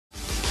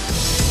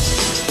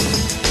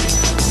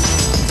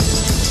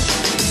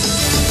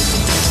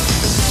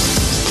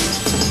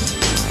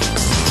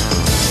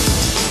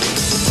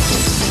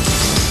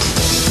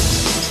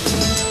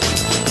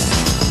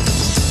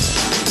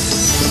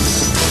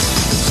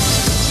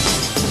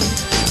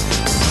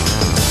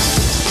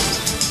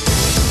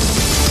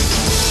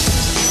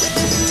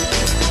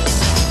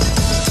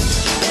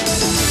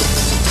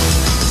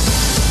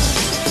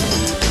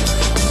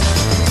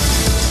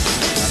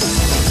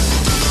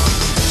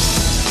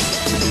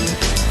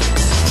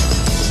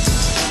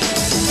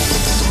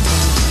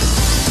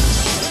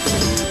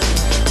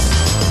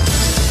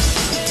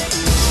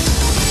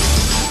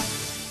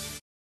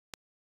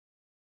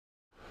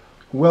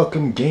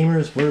Welcome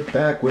gamers, we're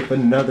back with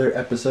another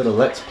episode of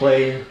Let's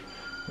Play. And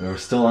we're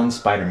still on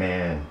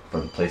Spider-Man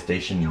for the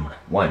PlayStation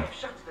 1.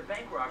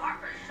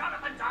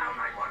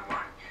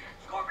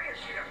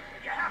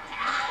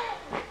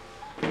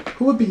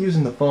 Who would be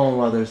using the phone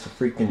while there's a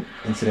freaking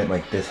incident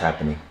like this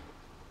happening?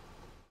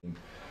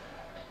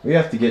 We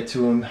have to get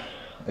to him.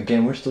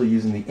 Again, we're still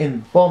using the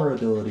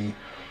invulnerability.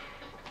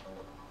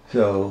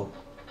 So,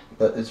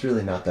 but it's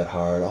really not that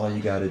hard. All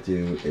you gotta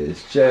do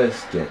is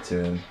just get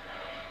to him.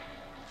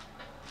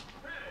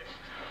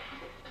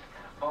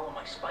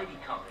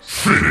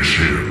 Finish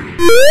him!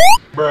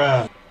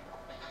 Bruh.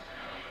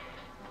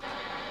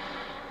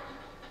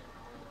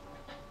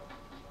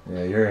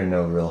 Yeah, you're in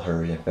no real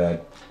hurry. In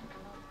fact,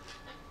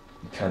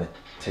 he kind of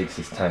takes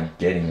his time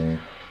getting there.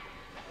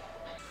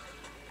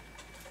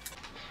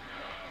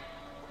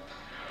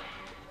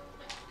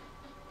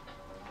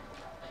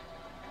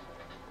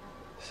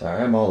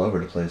 Sorry, I'm all over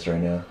the place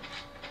right now.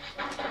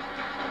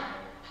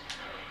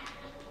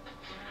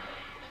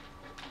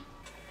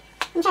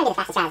 I'm trying to get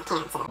as fast as I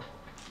can, so.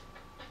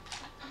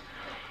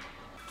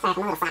 Sorry if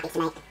I'm a little sloppy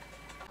tonight.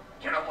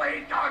 Get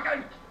away,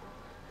 Dargan!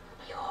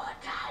 Your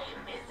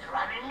time is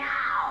running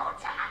out!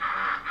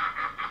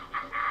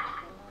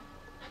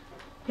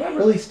 Not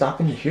really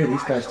stopping to hear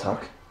these guys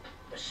talk.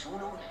 The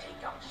sooner we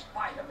take out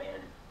Spider-Man,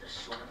 the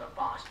sooner the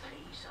boss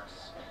pays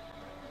us.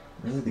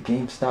 Really, the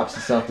game stops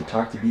itself to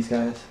talk to these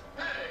guys?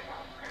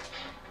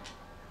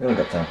 We don't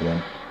got time for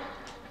them.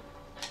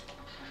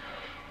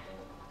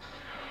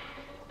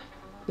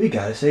 We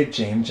gotta save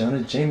James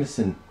Jonah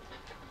Jameson.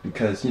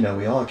 Because, you know,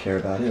 we all care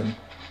about him.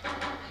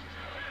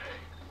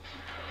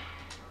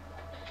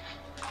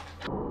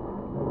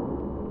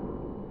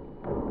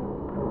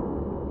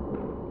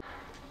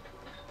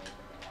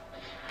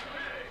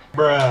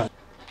 Bruh.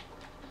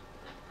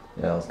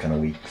 Yeah, that was kind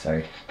of weak,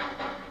 sorry.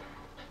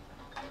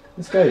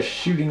 This guy is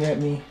shooting at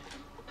me.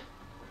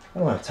 I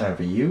don't have time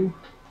for you.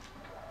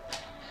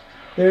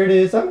 There it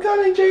is. I'm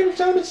coming, James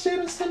Jonah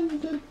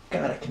Jameson.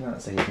 God, I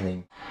cannot say his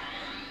name.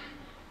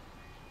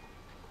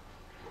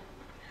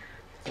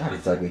 God,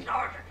 he's ugly.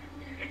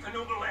 It's a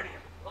new millennium.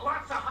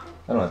 Lots of...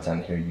 I don't have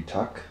time to hear you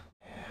talk.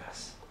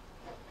 Yes.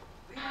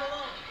 Leave him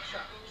alone,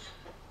 Chuckles.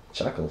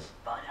 Chuckles.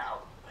 Butt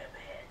out,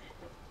 Webhead.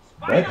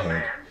 Webhead?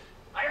 Spider-Man!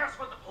 I asked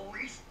for the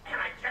police, and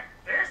I get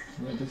this?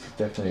 Yeah, this is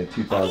definitely a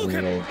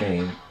 2,000-year-old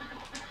game.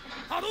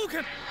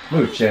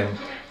 Move, Jim.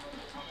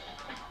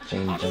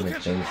 James Jonah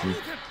Jameson.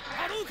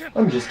 I'm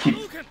gonna just keep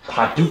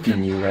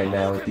Hadouken you right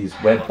now with these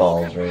web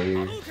balls right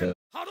here. So.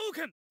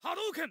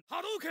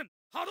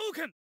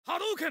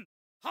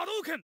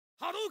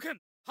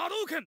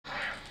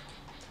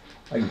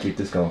 I can keep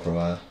this going for a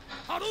while.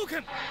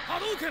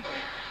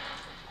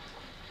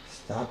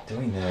 Stop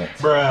doing that.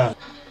 Bruh.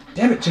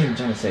 Damn it, James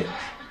Jonah say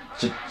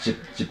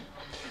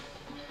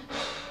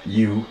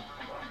you.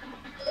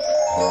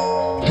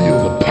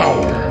 Feel the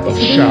power of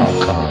Shao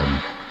Kahn.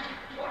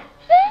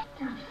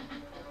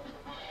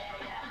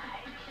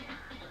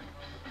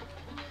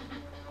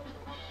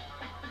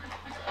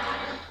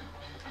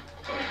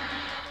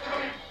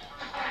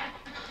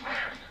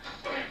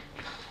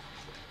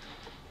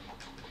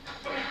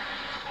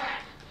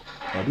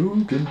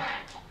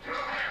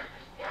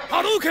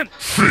 Hadouken!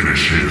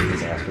 Finish him!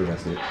 His ass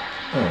arrested.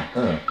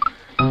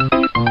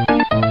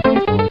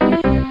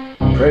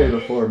 Pray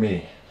before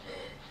me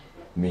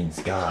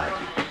means God.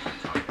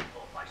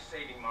 By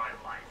saving my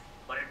life,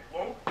 but it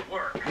won't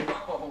work.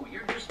 Oh,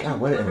 you're just... God,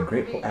 what an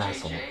ungrateful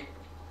asshole.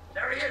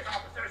 There he is,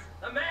 officers.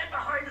 The man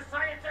behind the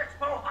Science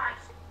Expo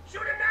heist.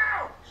 Shoot him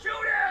now!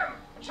 Shoot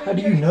him! How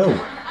do you know?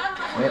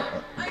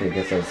 Yeah, okay, I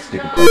guess that was a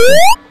stupid question.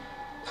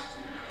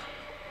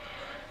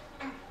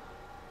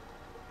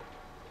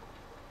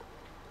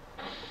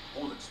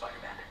 Hold it,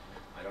 Spider-Man.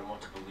 I don't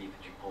want to believe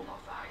that you pulled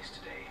off the heist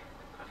today.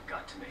 I've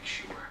got to make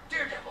sure.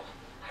 Daredevil,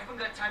 I haven't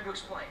got time to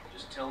explain.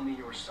 Just tell me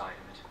your side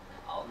of it.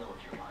 I'll know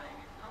if you're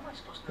lying. How am I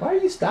supposed to know? Why are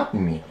you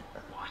stopping me?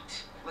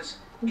 What? Listen.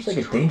 There's like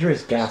a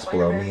dangerous gas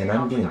below me and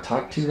I'm getting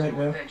talked to right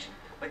now.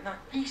 But not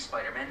me,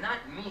 Spider-Man, not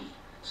me.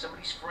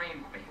 Somebody's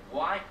framed me.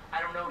 Why?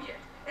 I don't know yet.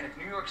 And if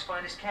New York's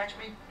finest catch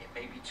me, it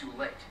may be too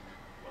late.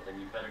 Well, then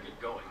you better get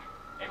going.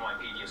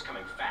 NYPD is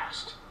coming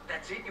fast.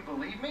 That's it? You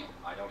believe me?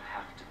 I don't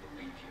have to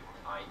believe you.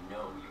 I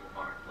know you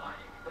aren't lying.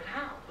 But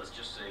how? Let's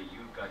just say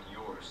you've got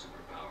your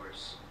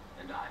superpowers,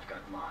 and I've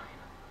got mine.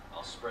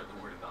 I'll spread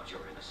the word about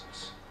your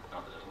innocence.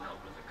 Not that it'll help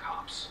with the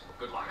cops.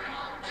 Good luck.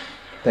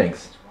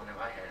 Thanks.